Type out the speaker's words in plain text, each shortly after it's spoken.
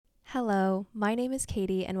Hello, my name is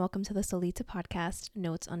Katie, and welcome to the Solita podcast,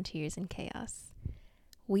 Notes on Tears and Chaos.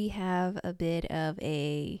 We have a bit of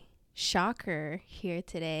a shocker here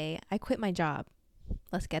today. I quit my job.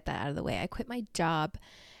 Let's get that out of the way. I quit my job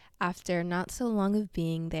after not so long of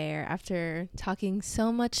being there, after talking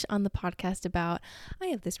so much on the podcast about, I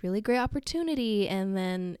have this really great opportunity, and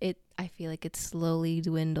then I feel like it slowly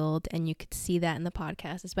dwindled, and you could see that in the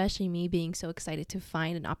podcast, especially me being so excited to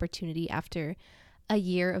find an opportunity after a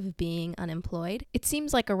year of being unemployed. It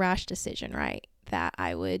seems like a rash decision, right? That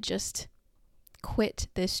I would just quit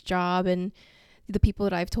this job, and the people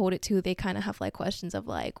that I've told it to, they kind of have like questions of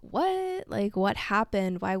like, what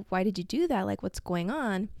happened? Why did you do that? Like, what's going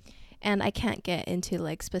on? And I can't get into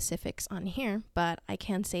like specifics on here, but I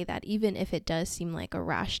can say that even if it does seem like a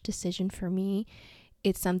rash decision for me,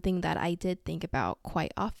 it's something that I did think about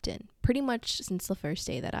quite often, pretty much since the first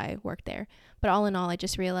day that I worked there. But all in all, I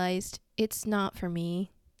just realized it's not for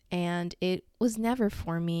me, and it was never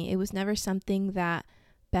for me. It was never something that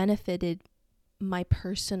benefited my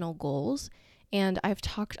personal goals. And I've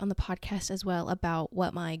talked on the podcast as well about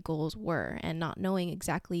what my goals were, and not knowing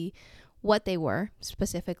exactly what they were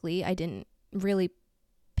specifically. I didn't really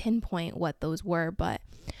pinpoint what those were, but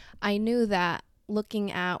I knew that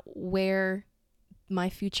looking at where my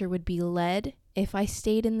future would be led if I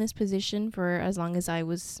stayed in this position for as long as I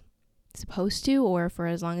was supposed to, or for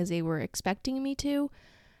as long as they were expecting me to,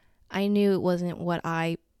 I knew it wasn't what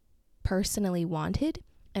I personally wanted.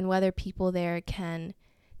 And whether people there can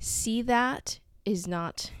see that is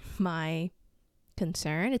not my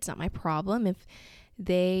concern. It's not my problem. If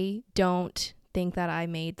they don't think that I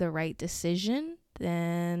made the right decision,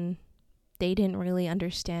 then they didn't really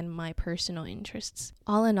understand my personal interests.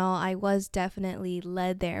 All in all, I was definitely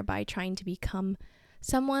led there by trying to become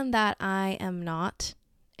someone that I am not.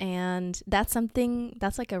 And that's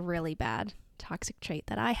like a really bad toxic trait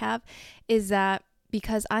that I have, is that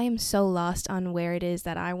because I am so lost on where it is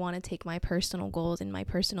that I want to take my personal goals and my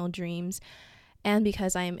personal dreams, and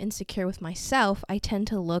because I am insecure with myself, I tend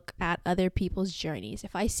to look at other people's journeys.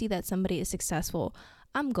 If I see that somebody is successful,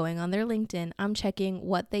 I'm going on their LinkedIn. I'm checking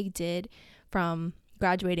what they did from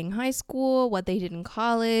graduating high school, what they did in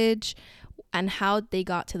college, and how they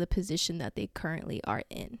got to the position that they currently are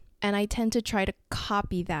in. And I tend to try to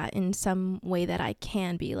copy that in some way that I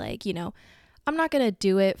can be like, I'm not going to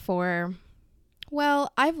do it for,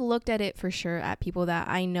 well, I've looked at it for sure at people that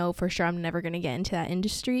I know for sure I'm never going to get into that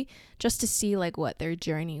industry, just to see like what their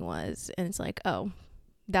journey was. And it's like, oh,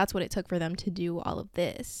 that's what it took for them to do all of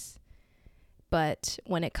this. But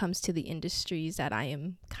when it comes to the industries that I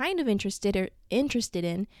am kind of interested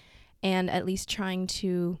in, and at least trying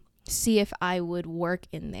to see if I would work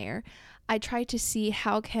in there, I try to see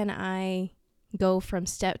how can I go from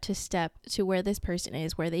step to step to where this person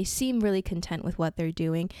is, where they seem really content with what they're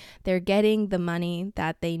doing. They're getting the money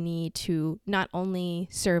that they need to not only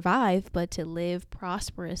survive, but to live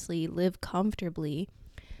prosperously, live comfortably.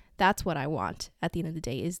 That's what I want at the end of the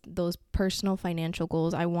day, is those personal financial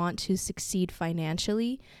goals. I want to succeed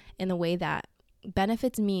financially in a way that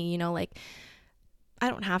benefits me, like I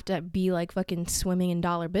don't have to be like fucking swimming in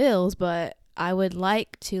dollar bills, but I would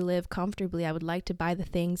like to live comfortably. I would like to buy the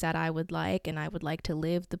things that I would like, and I would like to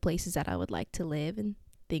live the places that I would like to live, and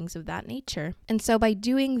things of that nature. And so by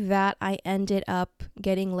doing that, I ended up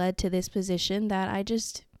getting led to this position that I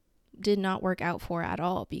just did not work out for at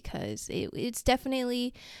all, because it's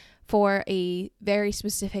definitely for a very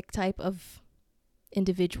specific type of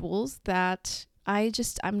individuals that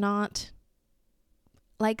I'm not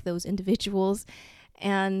like those individuals,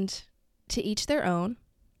 and to each their own.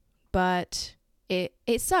 But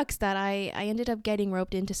it sucks that I ended up getting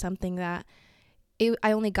roped into something that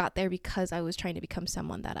I only got there because I was trying to become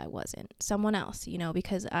someone that I wasn't, someone else,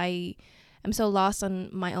 because I am so lost on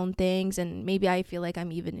my own things, and maybe I feel like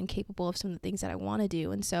I'm even incapable of some of the things that I want to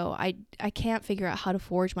do. And so I can't figure out how to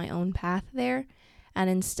forge my own path there. And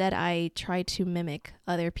instead I try to mimic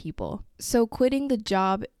other people. So quitting the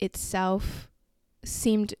job itself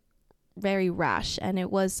seemed very rash, and it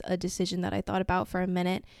was a decision that I thought about for a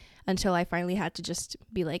minute, until I finally had to just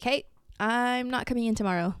be like, hey, I'm not coming in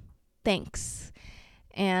tomorrow. Thanks.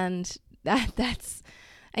 And that's,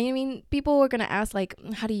 I mean, people were going to ask like,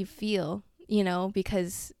 how do you feel?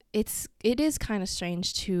 Because it is kind of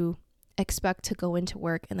strange to expect to go into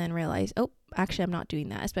work and then realize, oh, actually I'm not doing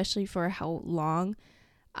that, especially for how long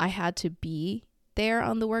I had to be there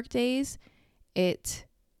on the work days. It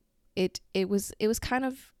was kind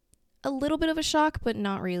of a little bit of a shock, but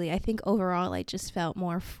not really. I think overall I just felt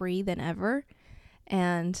more free than ever,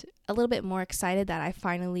 and a little bit more excited that I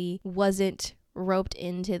finally wasn't roped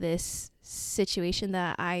into this situation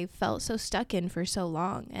that I felt so stuck in for so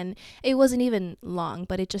long. And it wasn't even long,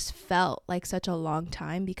 but it just felt like such a long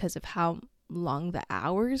time because of how long the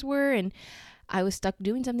hours were. And I was stuck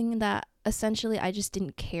doing something that essentially I just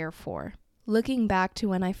didn't care for. Looking back to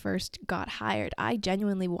when I first got hired, I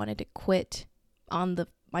genuinely wanted to quit on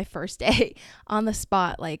my first day on the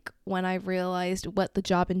spot, like when I realized what the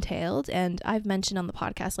job entailed. And I've mentioned on the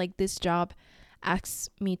podcast, like, this job asks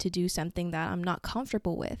me to do something that I'm not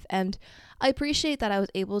comfortable with. And I appreciate that I was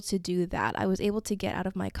able to do that. I was able to get out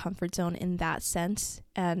of my comfort zone in that sense.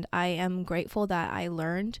 And I am grateful that I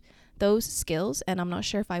learned those skills. And I'm not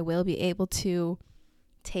sure if I will be able to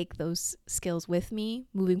take those skills with me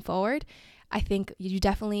moving forward. I think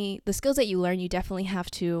the skills that you learn, you definitely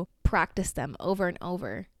have to practice them over and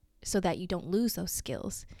over so that you don't lose those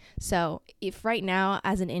skills. So if right now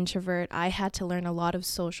as an introvert, I had to learn a lot of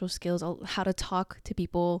social skills, how to talk to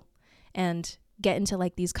people and get into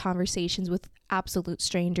like these conversations with absolute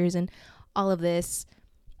strangers and all of this,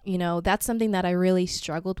 that's something that I really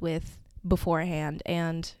struggled with beforehand,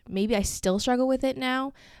 and maybe I still struggle with it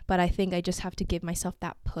now, but I think I just have to give myself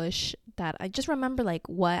that push, that I just remember like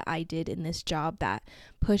what I did in this job that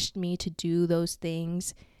pushed me to do those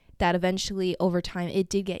things, that eventually over time it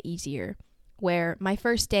did get easier. Where my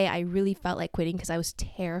first day I really felt like quitting because I was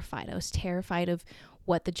terrified of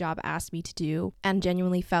what the job asked me to do, and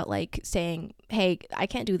genuinely felt like saying, hey, I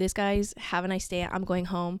can't do this, guys, have a nice day, I'm going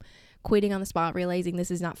home, quitting on the spot, realizing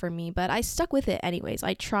this is not for me. But I stuck with it anyways.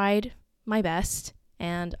 I tried my best,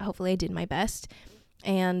 and hopefully I did my best,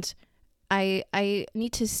 and I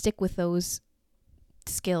need to stick with those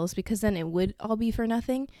skills, because then it would all be for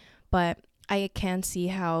nothing. But I can see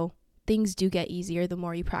how things do get easier the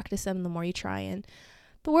more you practice them, the more you try. And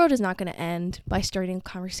the world is not going to end by starting a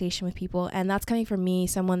conversation with people. And that's coming from me,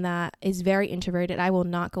 someone that is very introverted. I will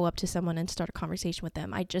not go up to someone and start a conversation with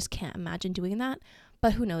them. I just can't imagine doing that.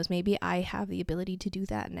 But who knows, maybe I have the ability to do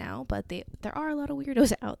that now. But there are a lot of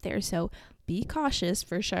weirdos out there, so be cautious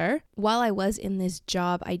for sure. While I was in this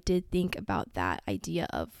job, I did think about that idea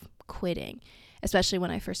of quitting, especially when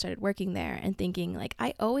I first started working there, and thinking like,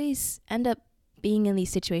 I always end up being in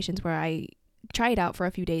these situations where I try it out for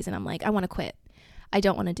a few days and I'm like, I want to quit. I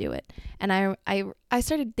don't want to do it. And I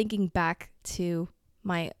started thinking back to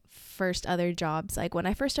my first other jobs. Like when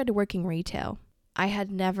I first started working retail, I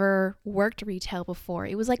had never worked retail before.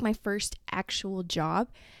 It was like my first actual job.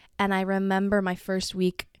 And I remember my first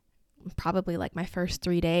week, probably like my first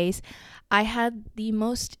 3 days, I had the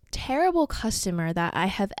most terrible customer that I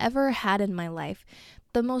have ever had in my life.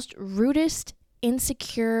 The most rudest,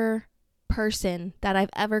 insecure person that I've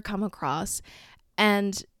ever come across.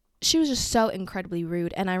 And she was just so incredibly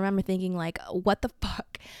rude. And I remember thinking like, what the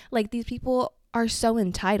fuck? Like, these people are so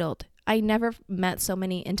entitled. I never met so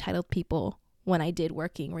many entitled people when I did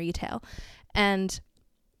working retail. And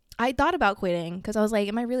I thought about quitting because I was like,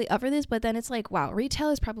 am I really up for this? But then it's like, wow,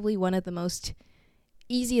 retail is probably one of the most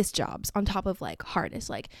easiest jobs on top of like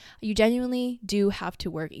hardest. Like, you genuinely do have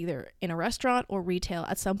to work either in a restaurant or retail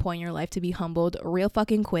at some point in your life to be humbled real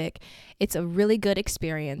fucking quick. It's a really good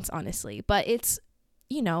experience, honestly. But it's,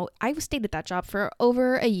 I stayed at that job for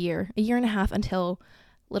over a year and a half, until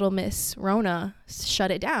little Miss Rona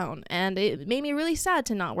shut it down. And it made me really sad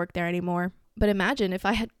to not work there anymore. But imagine if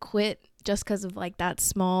I had quit just because of like that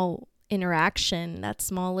small interaction, that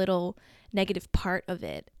small little negative part of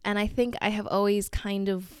it. And I think I have always kind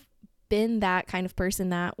of been that kind of person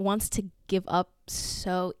that wants to give up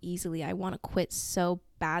so easily. I want to quit so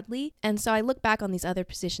badly. And so I look back on these other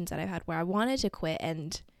positions that I've had where I wanted to quit,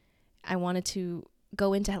 and I wanted to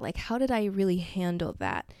go into like, how did I really handle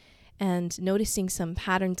that? And noticing some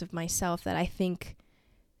patterns of myself that I think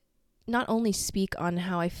not only speak on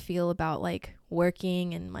how I feel about like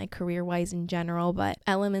working and my career wise in general, but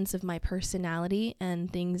elements of my personality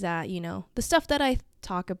and things that, the stuff that I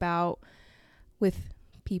talk about with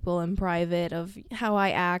people in private, of how I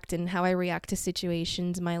act and how I react to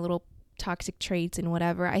situations, my little toxic traits and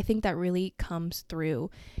whatever. I think that really comes through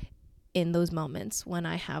in those moments when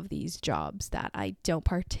I have these jobs that I don't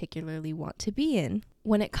particularly want to be in.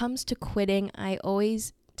 When it comes to quitting, I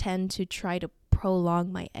always tend to try to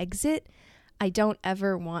prolong my exit. I don't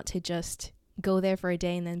ever want to just go there for a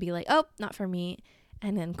day and then be like, oh, not for me,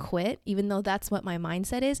 and then quit, even though that's what my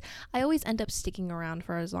mindset is. I always end up sticking around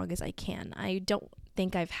for as long as I can. I don't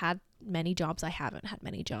think I've had many jobs. I haven't had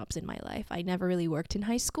many jobs in my life. I never really worked in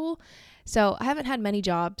high school, so I haven't had many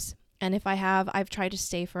jobs. And if I have, I've tried to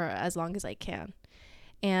stay for as long as I can.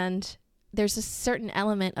 And there's a certain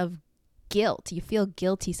element of guilt. You feel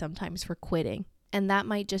guilty sometimes for quitting. And that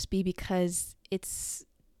might just be because it's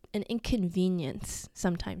an inconvenience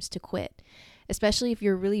sometimes to quit, especially if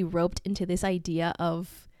you're really roped into this idea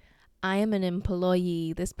of, I am an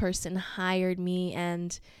employee, this person hired me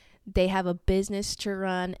and they have a business to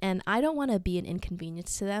run, and I don't want to be an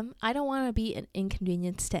inconvenience to them. I don't want to be an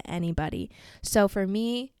inconvenience to anybody. So for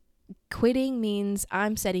me, quitting means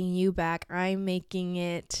I'm setting you back. I'm making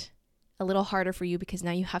it a little harder for you because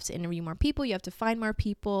now you have to interview more people. You have to find more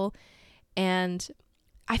people. And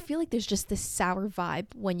I feel like there's just this sour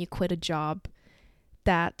vibe when you quit a job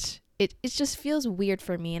that it just feels weird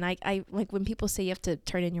for me. And I like when people say you have to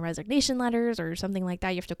turn in your resignation letters or something like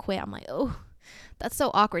that, you have to quit. I'm like, oh, that's so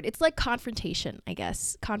awkward. It's like confrontation, I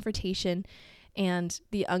guess. Confrontation and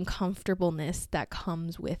the uncomfortableness that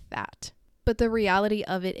comes with that. But the reality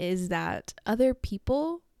of it is that other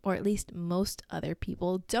people, or at least most other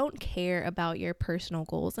people, don't care about your personal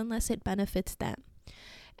goals unless it benefits them.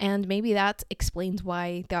 And maybe that explains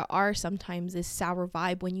why there are sometimes this sour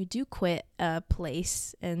vibe when you do quit a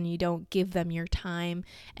place and you don't give them your time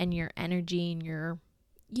and your energy and your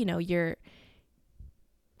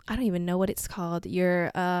I don't even know what it's called, your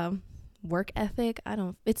work ethic.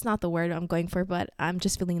 It's not the word I'm going for, but I'm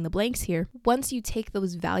just filling in the blanks here. Once you take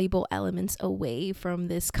those valuable elements away from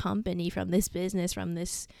this company, from this business, from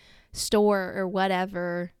this store or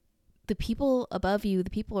whatever, the people above you, the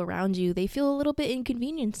people around you, they feel a little bit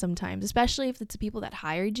inconvenienced sometimes, especially if it's the people that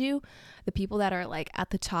hired you, the people that are like at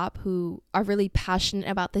the top who are really passionate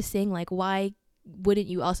about this thing. Like, why wouldn't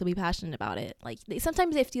you also be passionate about it? Like,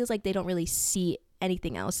 sometimes it feels like they don't really see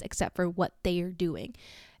anything else except for what they are doing.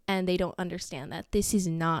 And they don't understand that this is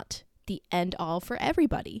not the end all for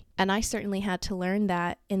everybody. And I certainly had to learn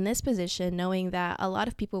that in this position, knowing that a lot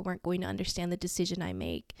of people weren't going to understand the decision I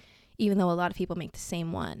make, even though a lot of people make the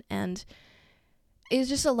same one. And it was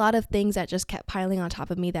just a lot of things that just kept piling on top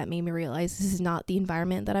of me that made me realize this is not the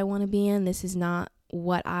environment that I want to be in. This is not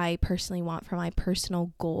what I personally want for my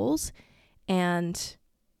personal goals. And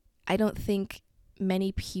I don't think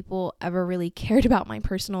many people ever really cared about my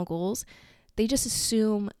personal goals. They just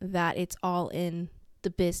assume that it's all in the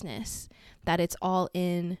business, that it's all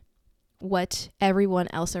in what everyone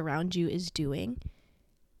else around you is doing.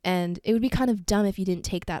 And it would be kind of dumb if you didn't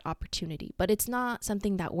take that opportunity. But it's not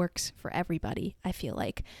something that works for everybody, I feel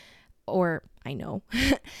like. Or I know.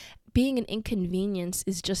 Being an inconvenience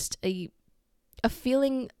is just a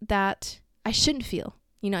feeling that I shouldn't feel.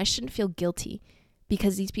 I shouldn't feel guilty.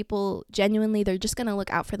 Because these people, genuinely, they're just going to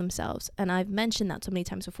look out for themselves. And I've mentioned that so many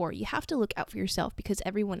times before. You have to look out for yourself because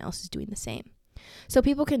everyone else is doing the same. So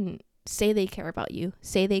people can say they care about you,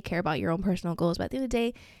 say they care about your own personal goals, but at the end of the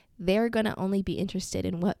day, they're going to only be interested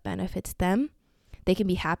in what benefits them. They can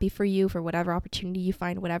be happy for you for whatever opportunity you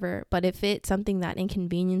find, whatever. But if it's something that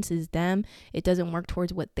inconveniences them, it doesn't work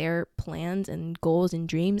towards what their plans and goals and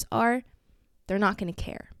dreams are, they're not going to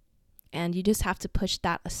care. And you just have to push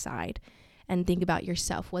that aside and think about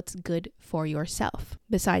yourself, what's good for yourself.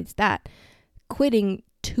 Besides that, quitting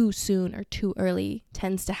too soon or too early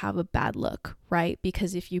tends to have a bad look, right?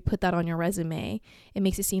 Because if you put that on your resume, it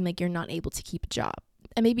makes it seem like you're not able to keep a job.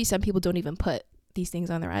 And maybe some people don't even put these things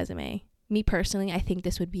on their resume. Me personally, I think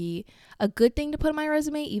this would be a good thing to put on my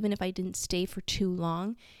resume, even if I didn't stay for too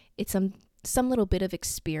long. It's some little bit of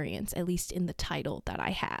experience, at least in the title that I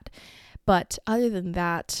had. But other than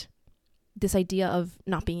that, this idea of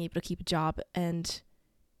not being able to keep a job and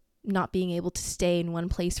not being able to stay in one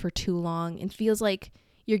place for too long, it feels like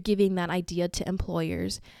you're giving that idea to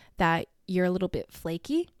employers that you're a little bit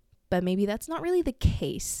flaky, but maybe that's not really the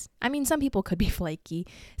case. I mean, some people could be flaky.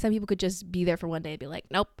 Some people could just be there for one day and be like,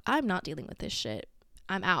 nope, I'm not dealing with this shit.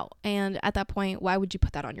 I'm out. And at that point, why would you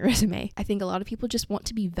put that on your resume? I think a lot of people just want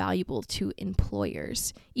to be valuable to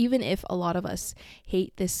employers, even if a lot of us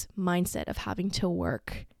hate this mindset of having to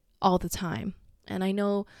work all the time. And I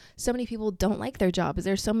know so many people don't like their jobs.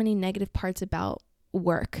 There's so many negative parts about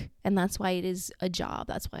work, and that's why it is a job.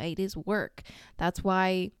 That's why it is work. That's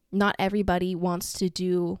why not everybody wants to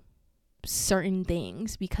do certain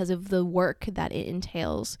things because of the work that it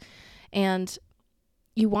entails. And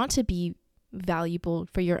you want to be valuable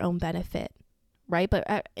for your own benefit, right?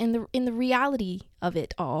 But in the reality of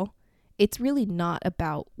it all, it's really not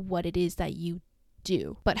about what it is that you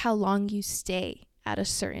do, but how long you stay at a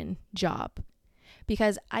certain job.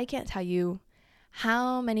 Because I can't tell you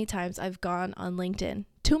how many times I've gone on LinkedIn.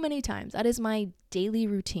 Too many times. That is my daily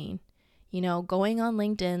routine. Going on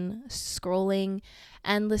LinkedIn, scrolling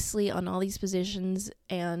endlessly on all these positions,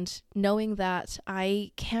 and knowing that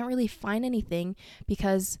I can't really find anything,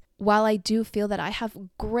 because while I do feel that I have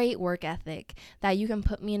great work ethic, that you can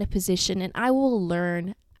put me in a position and I will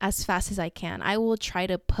learn as fast as I can. I will try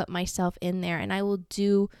to put myself in there and I will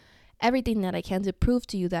do everything that I can to prove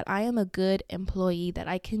to you that I am a good employee, that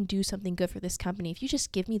I can do something good for this company. If you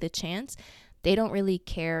just give me the chance, they don't really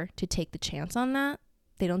care to take the chance on that.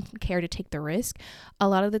 They don't care to take the risk. A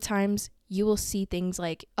lot of the times you will see things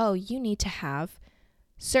like, oh, you need to have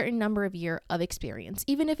certain number of year of experience,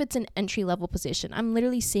 even if it's an entry-level position. I'm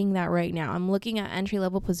literally seeing that right now. I'm looking at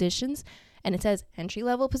entry-level positions and it says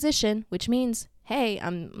entry-level position, which means, hey,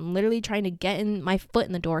 I'm literally trying to get in my foot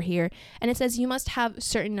in the door here. And it says you must have a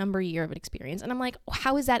certain number of year of experience. And I'm like,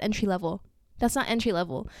 how is that entry-level? That's not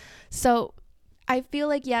entry-level. So I feel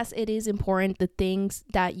like, yes, it is important, the things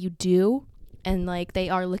that you do, and like they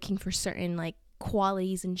are looking for certain like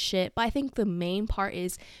qualities and shit, but I think the main part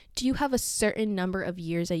is, do you have a certain number of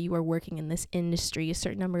years that you are working in this industry, a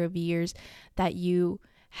certain number of years that you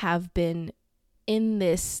have been in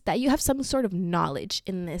this, that you have some sort of knowledge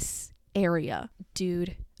in this area.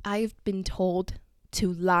 Dude, I've been told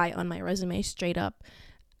to lie on my resume straight up.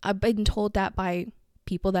 I've been told that by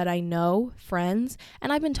people that I know, friends,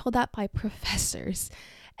 and I've been told that by professors.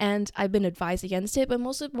 And I've been advised against it, but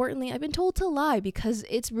most importantly, I've been told to lie, because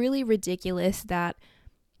it's really ridiculous that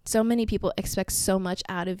so many people expect so much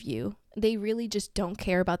out of you. They really just don't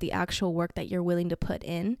care about the actual work that you're willing to put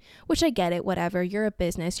in, which I get it, whatever. You're a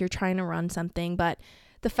business, you're trying to run something, but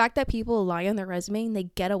the fact that people lie on their resume and they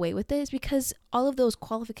get away with it is because all of those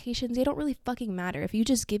qualifications, they don't really fucking matter. If you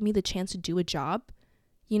just give me the chance to do a job,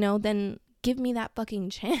 then give me that fucking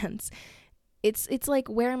chance. It's like,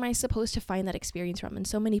 where am I supposed to find that experience from? And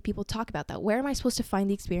so many people talk about that. Where am I supposed to find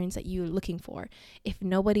the experience that you're looking for if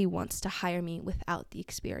nobody wants to hire me without the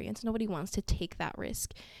experience? Nobody wants to take that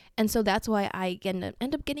risk. And so that's why I end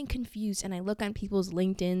up getting confused, and I look on people's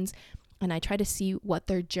LinkedIns and I try to see what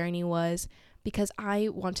their journey was, because I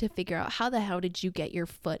want to figure out, how the hell did you get your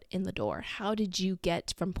foot in the door? How did you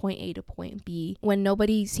get from point A to point B when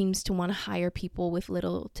nobody seems to want to hire people with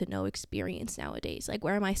little to no experience nowadays? Like,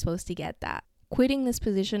 where am I supposed to get that? Quitting this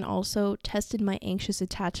position also tested my anxious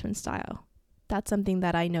attachment style. That's something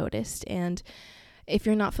that I noticed. And if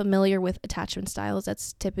you're not familiar with attachment styles,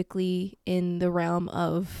 that's typically in the realm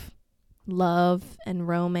of love and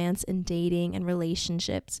romance and dating and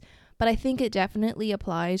relationships. But I think it definitely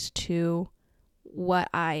applies to what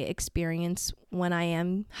I experience when I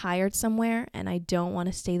am hired somewhere and I don't want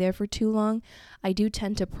to stay there for too long. I do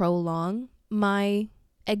tend to prolong my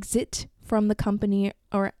exit from the company,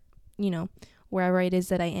 or, wherever it is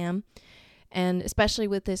that I am. And especially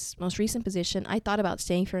with this most recent position, I thought about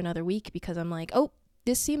staying for another week, because I'm like, oh,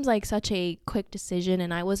 this seems like such a quick decision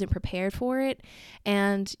and I wasn't prepared for it.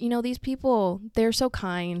 And, these people, they're so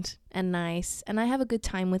kind and nice and I have a good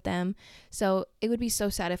time with them. So it would be so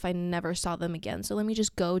sad if I never saw them again. So let me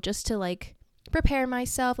just go, just to like prepare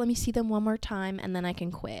myself. Let me see them one more time and then I can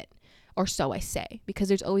quit. Or so I say, because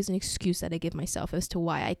there's always an excuse that I give myself as to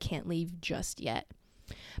why I can't leave just yet.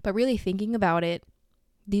 But really thinking about it,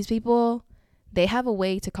 these people, they have a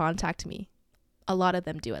way to contact me. A lot of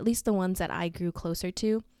them do, at least the ones that I grew closer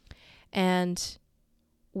to. And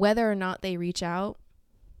whether or not they reach out,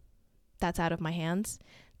 that's out of my hands.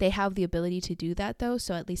 They have the ability to do that though,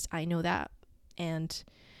 so at least I know that. And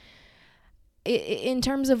in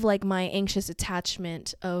terms of like my anxious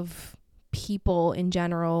attachment of people in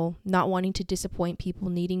general, not wanting to disappoint people,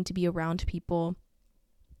 needing to be around people,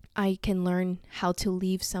 I can learn how to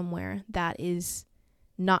leave somewhere that is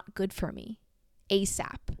not good for me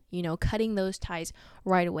ASAP, cutting those ties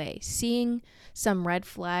right away, seeing some red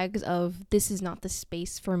flags of, this is not the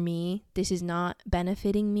space for me, this is not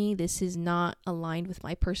benefiting me, this is not aligned with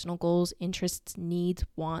my personal goals, interests, needs,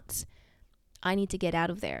 wants. I need to get out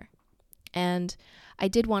of there. And I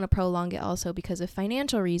did want to prolong it also because of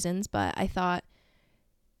financial reasons, but I thought,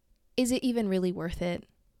 is it even really worth it?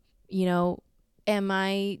 Am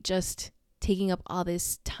I just taking up all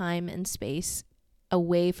this time and space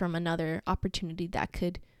away from another opportunity that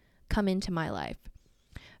could come into my life?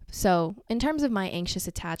 So in terms of my anxious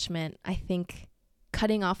attachment, I think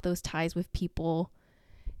cutting off those ties with people,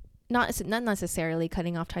 not necessarily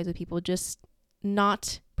cutting off ties with people, just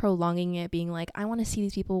not prolonging it, being like, I want to see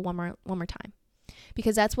these people one more time,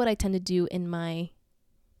 because that's what I tend to do in my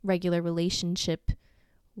regular relationship,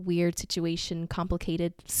 weird situation,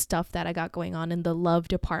 complicated stuff that I got going on in the love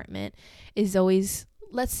department, is always,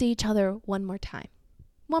 let's see each other one more time.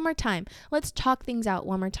 One more time. Let's talk things out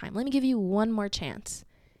one more time. Let me give you one more chance.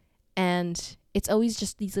 And it's always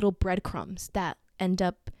just these little breadcrumbs that end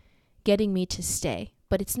up getting me to stay.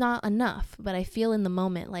 But it's not enough. But I feel in the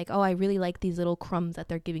moment like, oh, I really like these little crumbs that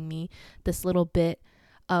they're giving me. This little bit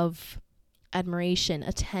of admiration,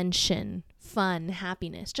 attention, fun,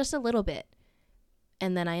 happiness. Just a little bit.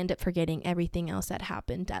 And then I end up forgetting everything else that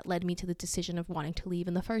happened that led me to the decision of wanting to leave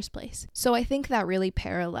in the first place. So I think that really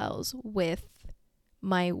parallels with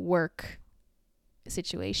my work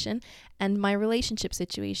situation and my relationship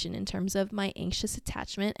situation in terms of my anxious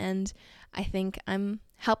attachment. And I think I'm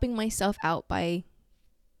helping myself out by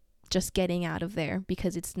just getting out of there,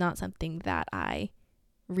 because it's not something that I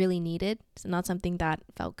really needed. It's not something that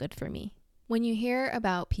felt good for me. When you hear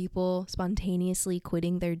about people spontaneously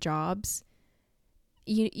quitting their jobs,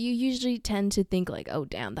 you usually tend to think like, oh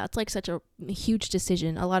damn, that's like such a huge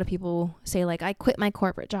decision. A lot of people say like, I quit my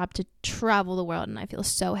corporate job to travel the world and I feel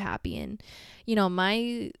so happy. And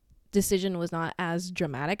my decision was not as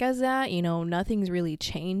dramatic as that. Nothing's really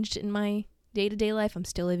changed in my day-to-day life. I'm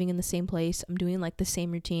still living in the same place. I'm doing like the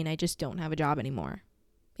same routine. I just don't have a job anymore.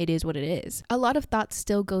 It is what it is. A lot of thought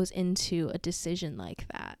still goes into a decision like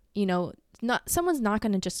that. Someone's not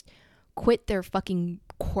going to just quit their fucking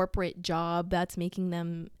corporate job that's making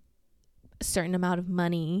them a certain amount of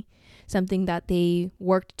money, something that they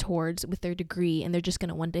worked towards with their degree, and they're just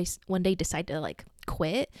gonna one day decide to like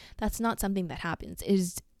quit. That's not something that happens. It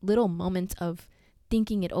is little moments of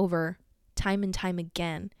thinking it over time and time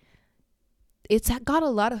again. It's got a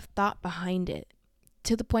lot of thought behind it,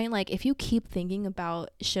 to the point like, if you keep thinking about,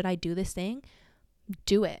 should I do this thing,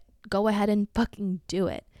 do it. Go ahead and fucking do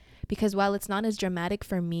it. Because while it's not as dramatic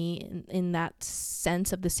for me in that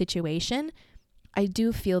sense of the situation, I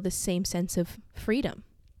do feel the same sense of freedom.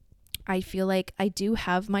 I feel like I do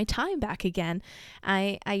have my time back again.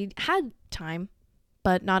 I had time,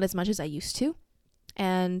 but not as much as I used to.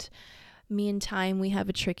 And me and time, we have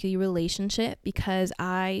a tricky relationship because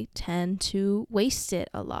I tend to waste it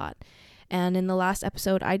a lot. And in the last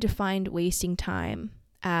episode, I defined wasting time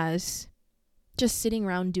as just sitting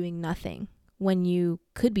around doing nothing when you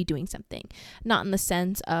could be doing something. Not in the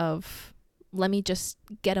sense of, let me just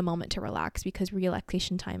get a moment to relax, because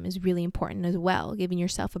relaxation time is really important as well. Giving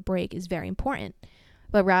yourself a break is very important.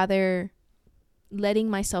 But rather letting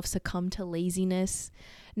myself succumb to laziness,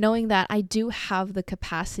 knowing that I do have the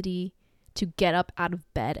capacity to get up out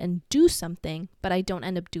of bed and do something, but I don't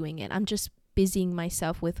end up doing it. I'm just busying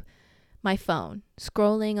myself with my phone,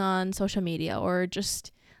 scrolling on social media, or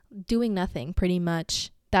just doing nothing pretty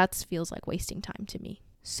much. That feels like wasting time to me.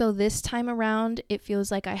 So this time around, it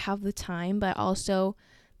feels like I have the time, but also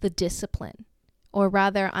the discipline. Or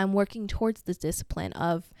rather, I'm working towards this discipline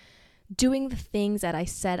of doing the things that I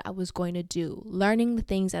said I was going to do, learning the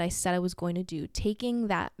things that I said I was going to do, taking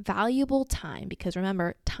that valuable time, because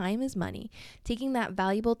remember, time is money, taking that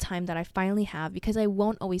valuable time that I finally have, because I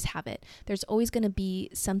won't always have it. There's always going to be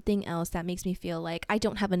something else that makes me feel like I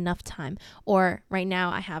don't have enough time, or right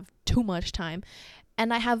now I have too much time.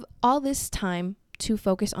 And I have all this time to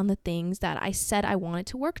focus on the things that I said I wanted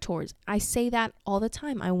to work towards. I say that all the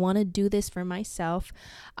time. I want to do this for myself.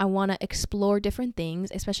 I want to explore different things,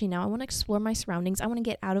 especially now. I want to explore my surroundings. I want to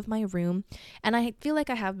get out of my room. And I feel like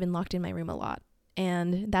I have been locked in my room a lot.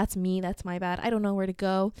 And that's me. That's my bad. I don't know where to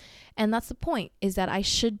go. And that's the point, is that I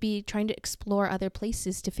should be trying to explore other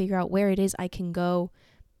places to figure out where it is I can go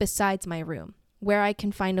besides my room, where I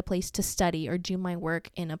can find a place to study or do my work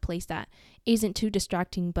in a place that isn't too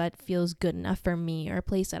distracting but feels good enough for me, or a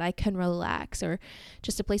place that I can relax, or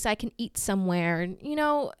just a place I can eat somewhere,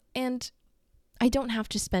 and I don't have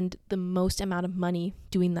to spend the most amount of money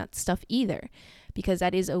doing that stuff either, because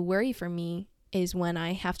that is a worry for me, is when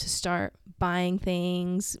I have to start buying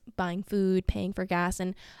things, buying food, paying for gas,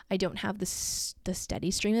 and I don't have the steady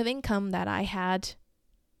stream of income that I had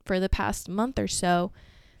for the past month or so.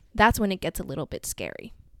 That's when it gets a little bit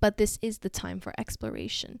scary. But this is the time for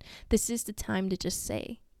exploration. This is the time to just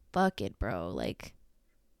say, fuck it, bro. Like,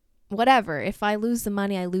 whatever. If I lose the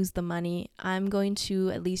money, I lose the money. I'm going to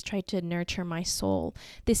at least try to nurture my soul.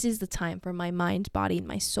 This is the time for my mind, body, and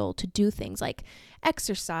my soul to do things like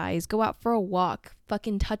exercise, go out for a walk,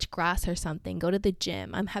 fucking touch grass or something, go to the gym.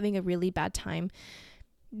 I'm having a really bad time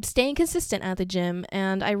staying consistent at the gym,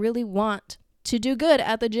 and I really want to do good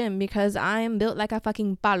at the gym because I'm built like a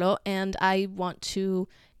fucking palo, and I want to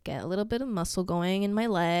get a little bit of muscle going in my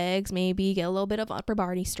legs, maybe get a little bit of upper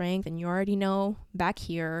body strength. And you already know, back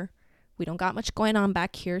here, we don't got much going on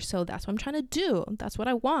back here, so that's what I'm trying to do. That's what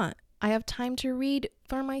I want. I have time to read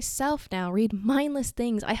for myself now, read mindless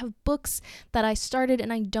things. I have books that I started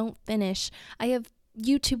and I don't finish. I have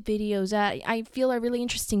YouTube videos that I feel are really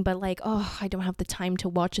interesting, but I don't have the time to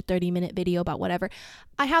watch a 30-minute video about whatever.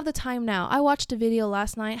 I have the time now. I watched a video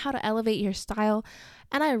last night, how to elevate your style,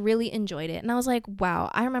 and I really enjoyed it. And I was like, wow,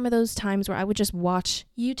 I remember those times where I would just watch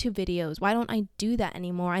YouTube videos. Why don't I do that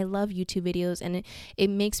anymore? I love YouTube videos, and it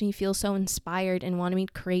makes me feel so inspired and want me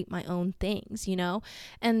to create my own things,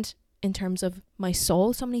 And in terms of my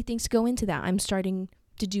soul. So many things go into that. I'm starting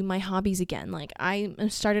to do my hobbies again. Like I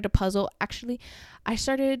started a puzzle. Actually, I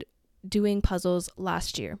started doing puzzles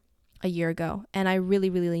last year, a year ago, and I really,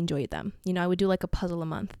 really enjoyed them. You know, I would do like a puzzle a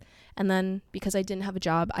month. And then because I didn't have a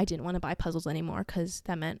job, I didn't want to buy puzzles anymore because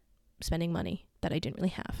that meant spending money that I didn't really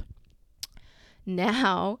have.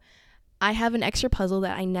 Now I have an extra puzzle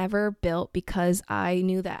that I never built because I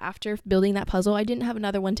knew that after building that puzzle, I didn't have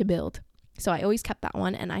another one to build. So I always kept that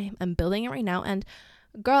one, and I am building it right now. And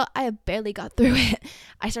girl, I barely got through it.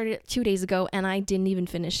 I started it 2 days ago, and I didn't even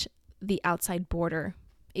finish the outside border.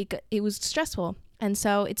 It was stressful. And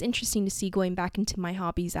so it's interesting to see going back into my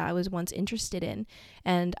hobbies that I was once interested in.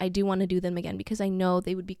 And I do want to do them again because I know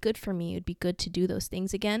they would be good for me. It would be good to do those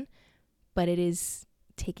things again. But it is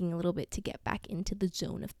taking a little bit to get back into the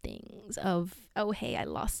zone of things of, oh, hey, I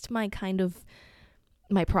lost my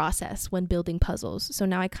process when building puzzles. So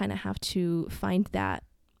now I kind of have to find that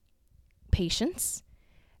patience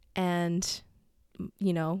and,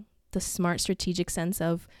 you know, the smart strategic sense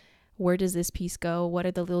of, where does this piece go? What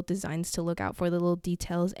are the little designs to look out for, the little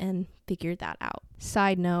details, and figure that out.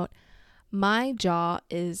 Side note, my jaw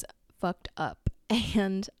is fucked up,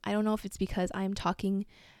 and I don't know if it's because I am talking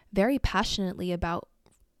very passionately about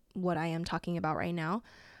what I am talking about right now,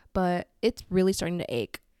 but it's really starting to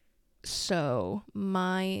ache. So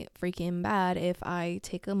my freaking bad if I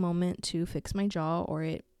take a moment to fix my jaw or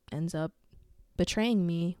it ends up betraying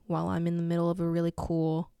me while I'm in the middle of a really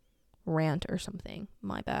cool rant or something.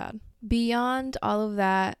 My bad. Beyond all of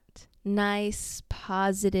that nice,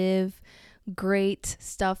 positive, great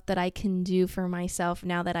stuff that I can do for myself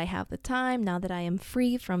now that I have the time, now that I am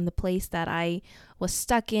free from the place that I was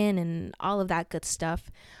stuck in and all of that good stuff,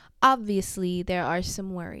 obviously there are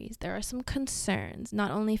some worries, there are some concerns, not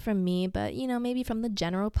only from me, but, you know, maybe from the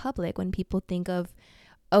general public when people think of,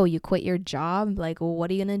 oh, you quit your job? Like, well, what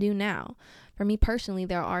are you going to do now? For me personally,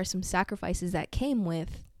 there are some sacrifices that came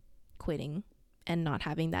with quitting and not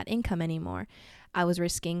having that income anymore. I was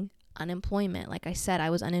risking unemployment. Like I said, I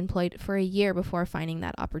was unemployed for a year before finding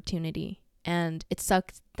that opportunity. And it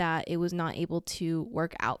sucked that it was not able to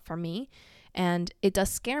work out for me. And it does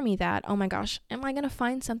scare me that, oh my gosh, am I going to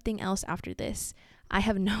find something else after this? I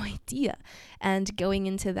have no idea. And going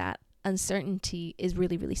into that uncertainty is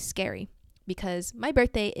really, really scary because my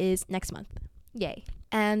birthday is next month. Yay.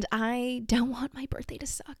 And I don't want my birthday to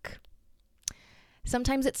suck.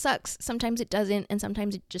 Sometimes it sucks, sometimes it doesn't, and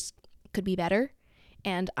sometimes it just could be better.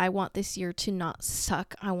 And I want this year to not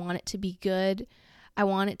suck. I want it to be good. I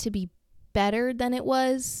want it to be better than it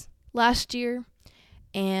was last year.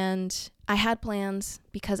 And I had plans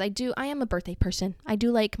because I am a birthday person. I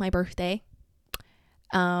do like my birthday.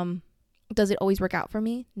 Does it always work out for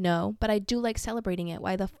me? No, but I do like celebrating it.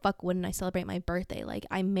 Why the fuck wouldn't I celebrate my birthday? Like,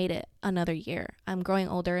 I made it another year. I'm growing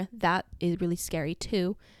older. That is really scary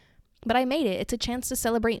too. But I made it. It's a chance to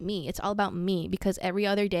celebrate me. It's all about me because every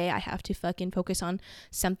other day I have to fucking focus on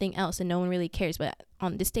something else and no one really cares. But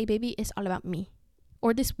on this day, baby, it's all about me.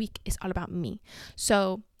 Or this week, it's all about me.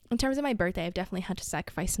 So in terms of my birthday, I've definitely had to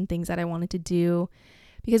sacrifice some things that I wanted to do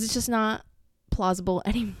because it's just not plausible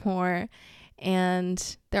anymore.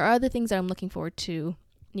 And there are other things that I'm looking forward to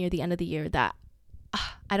near the end of the year that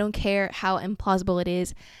I don't care how implausible it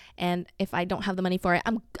is. And if I don't have the money for it,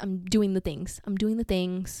 I'm doing the things.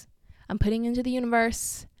 I'm putting into the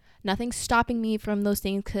universe. Nothing's stopping me from those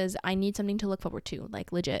things because I need something to look forward to,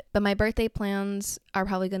 like legit. But my birthday plans are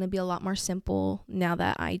probably going to be a lot more simple now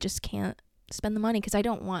that I just can't spend the money because I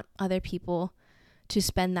don't want other people to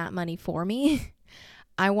spend that money for me.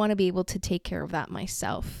 I want to be able to take care of that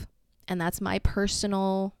myself. And that's my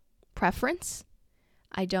personal preference.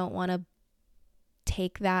 I don't want to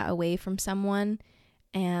take that away from someone.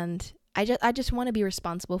 And I just want to be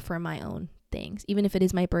responsible for my own things, even if it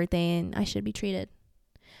is my birthday and I should be treated.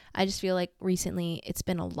 I just feel like recently it's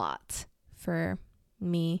been a lot for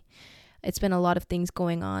me. It's been a lot of things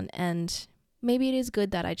going on, and maybe it is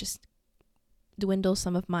good that I just dwindle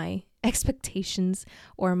some of my expectations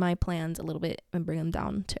or my plans a little bit and bring them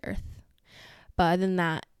down to earth. But other than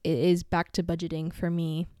that, it is back to budgeting for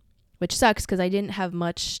me, which sucks because I didn't have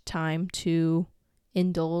much time to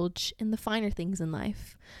indulge in the finer things in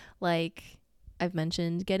life. Like I've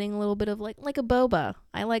mentioned, getting a little bit of like a boba.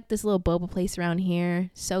 I like this little boba place around here.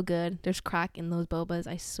 So good. There's crack in those bobas,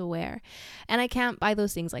 I swear. And I can't buy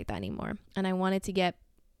those things like that anymore. And I wanted to get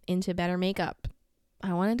into better makeup.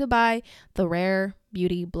 I wanted to buy the Rare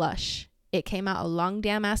Beauty blush. It came out a long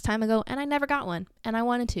damn ass time ago and I never got one. And I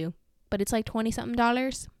wanted to. But it's like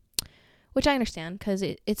 $20-something, which I understand because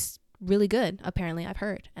it's really good, apparently, I've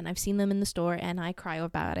heard. And I've seen them in the store and I cry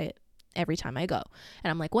about it every time I go.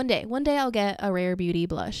 And I'm like, one day I'll get a Rare Beauty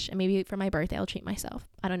blush, and maybe for my birthday I'll treat myself.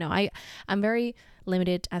 I don't know. I'm very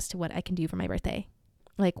limited as to what I can do for my birthday.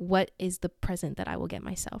 Like, what is the present that I will get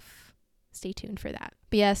myself? Stay tuned for that.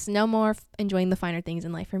 But yes, no more enjoying the finer things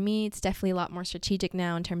in life for me. It's definitely a lot more strategic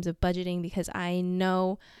now in terms of budgeting, because I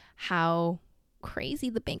know how crazy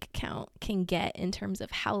the bank account can get in terms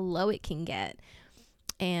of how low it can get.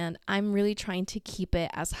 And I'm really trying to keep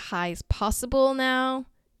it as high as possible now,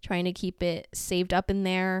 trying to keep it saved up in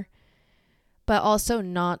there, but also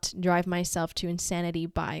not drive myself to insanity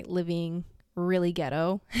by living really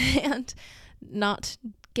ghetto and not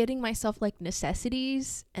getting myself like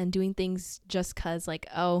necessities and doing things just cause, like,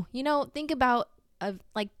 oh, thinking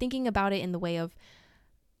about it in the way of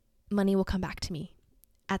money will come back to me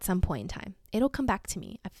at some point in time. It'll come back to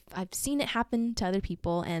me. I've seen it happen to other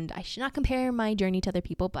people, and I should not compare my journey to other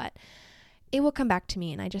people, but it will come back to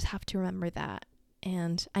me, and I just have to remember that.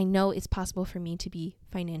 And I know it's possible for me to be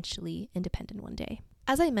financially independent one day.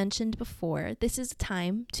 As I mentioned before, this is a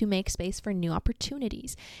time to make space for new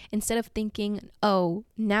opportunities. Instead of thinking, oh,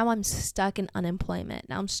 now I'm stuck in unemployment.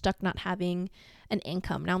 Now I'm stuck not having an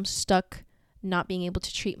income. Now I'm stuck not being able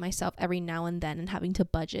to treat myself every now and then and having to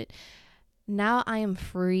budget. Now I am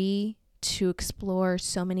free to explore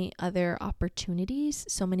so many other opportunities,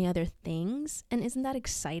 so many other things. And isn't that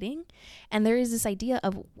exciting? And there is this idea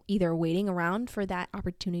of either waiting around for that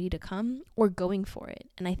opportunity to come or going for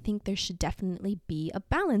it. And I think there should definitely be a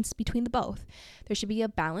balance between the both. There should be a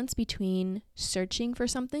balance between searching for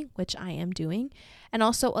something, which I am doing, and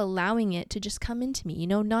also allowing it to just come into me,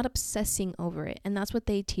 not obsessing over it. And that's what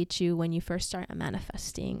they teach you when you first start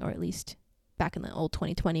manifesting, or at least back in the old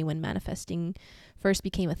 2020 when manifesting first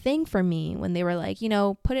became a thing for me, when they were like,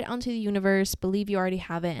 put it onto the universe, believe you already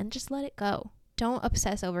have it, and just let it go. Don't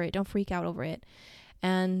obsess over it. Don't freak out over it.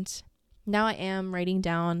 And now I am writing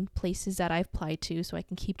down places that I've applied to so I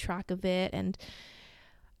can keep track of it. And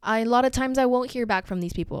a lot of times I won't hear back from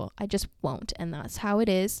these people. I just won't. And that's how it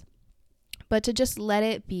is. But to just let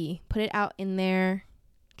it be, put it out in there,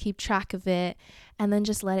 keep track of it, and then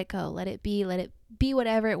just let it go. Let it be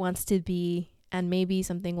whatever it wants to be. And maybe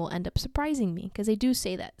something will end up surprising me, because they do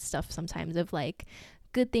say that stuff sometimes of like,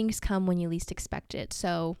 good things come when you least expect it.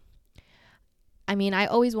 So, I mean, I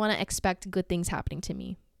always want to expect good things happening to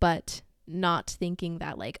me, but not thinking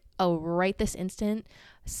that like, oh, right this instant,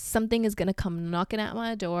 something is going to come knocking at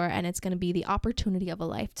my door and it's going to be the opportunity of a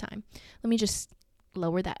lifetime. Let me just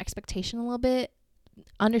lower that expectation a little bit.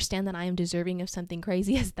 Understand that I am deserving of something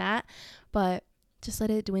crazy as that, but just let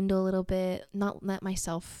it dwindle a little bit, not let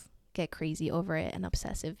myself get crazy over it and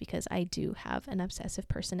obsessive, because I do have an obsessive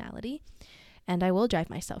personality and I will drive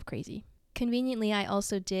myself crazy. Conveniently, I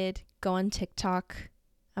also did go on TikTok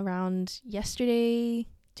around yesterday,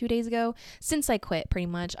 2 days ago. Since I quit, pretty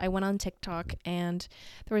much, I went on TikTok, and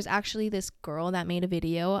there was actually this girl that made a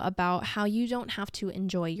video about how you don't have to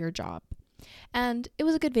enjoy your job. And it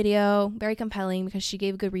was a good video, very compelling, because she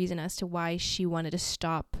gave a good reason as to why she wanted to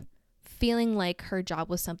stop feeling like her job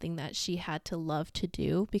was something that she had to love to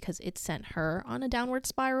do, because it sent her on a downward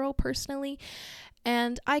spiral personally.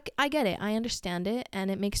 And I get it. I understand it,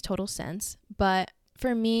 and it makes total sense. But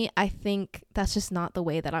for me, I think that's just not the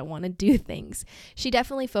way that I want to do things. She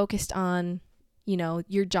definitely focused on,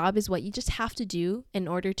 your job is what you just have to do in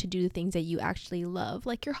order to do the things that you actually love,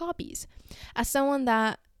 like your hobbies. As someone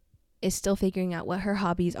that is still figuring out what her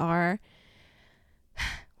hobbies are,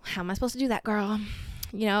 how am I supposed to do that, girl?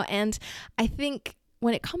 And I think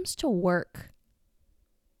when it comes to work,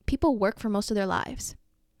 people work for most of their lives.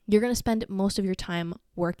 You're going to spend most of your time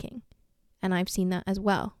working. And I've seen that as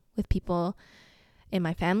well with people in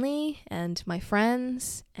my family and my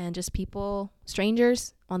friends and just people,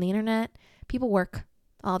 strangers on the internet. People work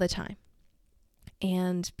all the time.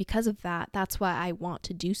 And because of that, that's why I want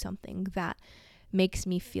to do something that makes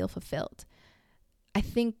me feel fulfilled. I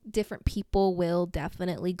think different people will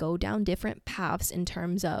definitely go down different paths in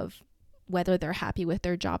terms of whether they're happy with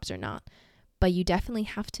their jobs or not. But you definitely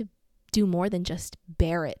have to do more than just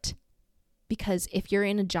bear it. Because if you're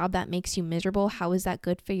in a job that makes you miserable, how is that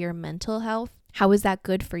good for your mental health? How is that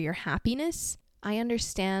good for your happiness? I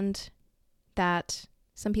understand that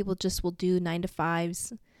some people just will do 9 to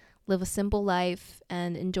 5s, live a simple life,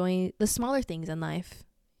 and enjoy the smaller things in life.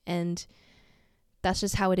 And that's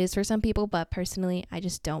just how it is for some people, but personally, I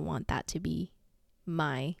just don't want that to be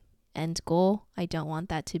my end goal. I don't want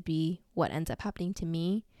that to be what ends up happening to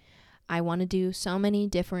me. I want to do so many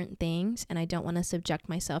different things, and I don't want to subject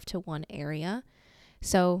myself to one area.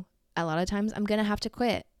 So a lot of times I'm going to have to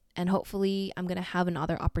quit, and hopefully I'm going to have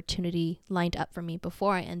another opportunity lined up for me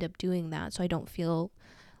before I end up doing that, so I don't feel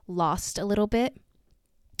lost a little bit.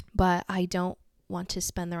 but I don't want to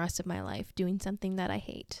spend the rest of my life doing something that I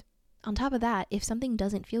hate. On top of that, if something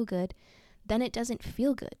doesn't feel good, then it doesn't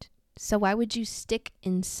feel good. So why would you stick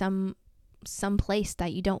in some place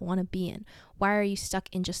that you don't want to be in? Why are you stuck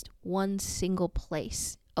in just one single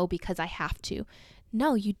place? Oh, because I have to.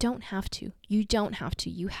 No, you don't have to. You don't have to.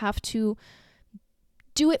 You have to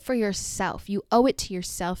do it for yourself. You owe it to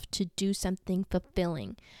yourself to do something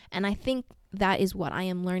fulfilling. And I think that is what I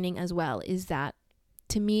am learning as well, is that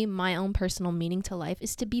to me, my own personal meaning to life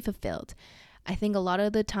is to be fulfilled. I think a lot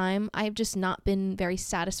of the time I've just not been very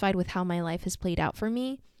satisfied with how my life has played out for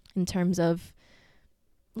me in terms of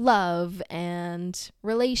love and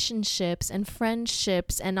relationships and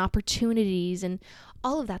friendships and opportunities and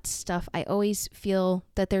all of that stuff. I always feel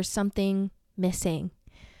that there's something missing.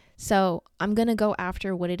 So I'm going to go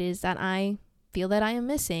after what it is that I feel that I am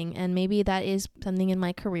missing. And maybe that is something in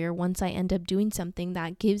my career. Once I end up doing something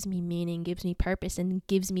that gives me meaning, gives me purpose, and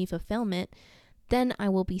gives me fulfillment, then I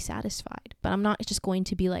will be satisfied. But I'm not just going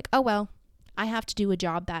to be like, oh, well, I have to do a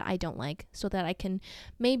job that I don't like so that I can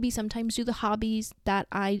maybe sometimes do the hobbies that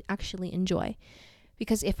I actually enjoy.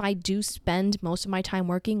 Because if I do spend most of my time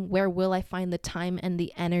working, where will I find the time and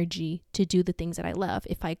the energy to do the things that I love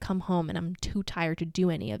if I come home and I'm too tired to do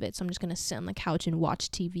any of it? So I'm just going to sit on the couch and watch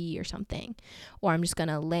TV or something. Or I'm just going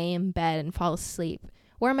to lay in bed and fall asleep.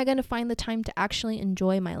 Where am I going to find the time to actually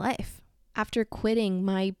enjoy my life? After quitting,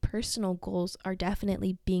 my personal goals are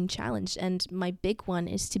definitely being challenged. And my big one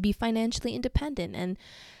is to be financially independent. And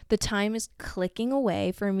the time is clicking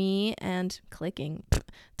away for me and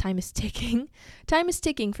time is ticking. Time is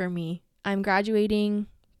ticking for me. I'm graduating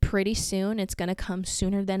pretty soon. It's going to come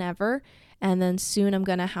sooner than ever. And then soon I'm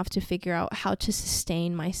going to have to figure out how to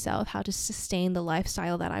sustain myself, how to sustain the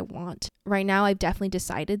lifestyle that I want. Right now, I've definitely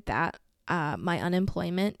decided that my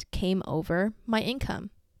unemployment came over my income.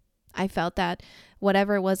 I felt that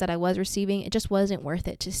whatever it was that I was receiving, it just wasn't worth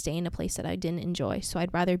it to stay in a place that I didn't enjoy. So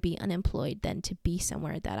I'd rather be unemployed than to be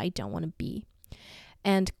somewhere that I don't want to be.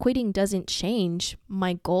 And quitting doesn't change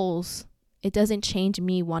my goals. It doesn't change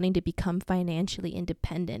me wanting to become financially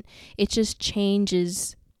independent. It just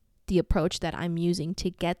changes the approach that I'm using to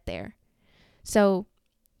get there. So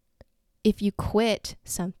if you quit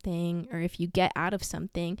something or if you get out of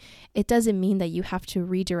something, it doesn't mean that you have to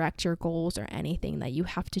redirect your goals or anything, that you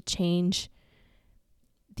have to change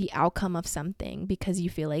the outcome of something because you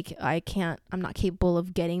feel like I'm not capable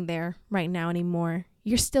of getting there right now anymore.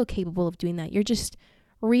 You're still capable of doing that. You're just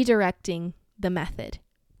redirecting the method,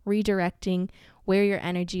 redirecting where your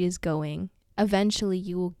energy is going. Eventually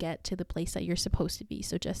you will get to the place that you're supposed to be.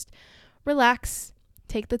 So just relax,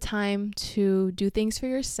 take the time to do things for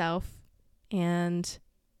yourself, and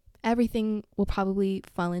everything will probably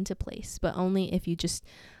fall into place, but only if you just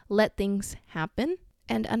let things happen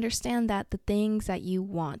and understand that the things that you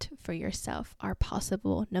want for yourself are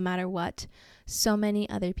possible no matter what so many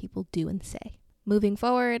other people do and say. Moving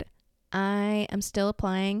forward, I am still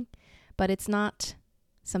applying, but it's not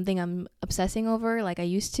something I'm obsessing over like I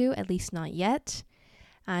used to, at least not yet.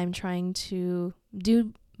 I'm trying to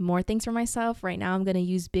do more things for myself. Right now I'm going to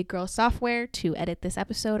use Big Girl software to edit this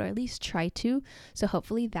episode, or at least try to. So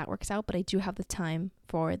hopefully that works out, but I do have the time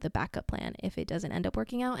for the backup plan if it doesn't end up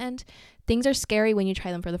working out. And things are scary when you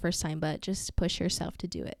try them for the first time, but just push yourself to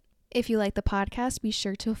do it. If you like the podcast, be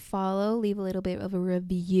sure to follow, leave a little bit of a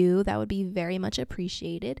review. That would be very much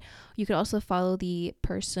appreciated. You could also follow the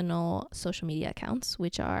personal social media accounts,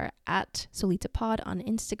 which are at SolitaPod on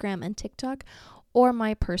Instagram and TikTok, or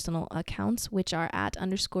my personal accounts, which are at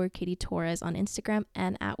 _Katie Torres on Instagram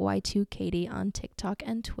and at Y2Katie on TikTok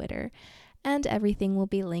and Twitter. And everything will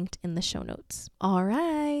be linked in the show notes. All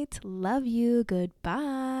right. Love you.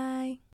 Goodbye.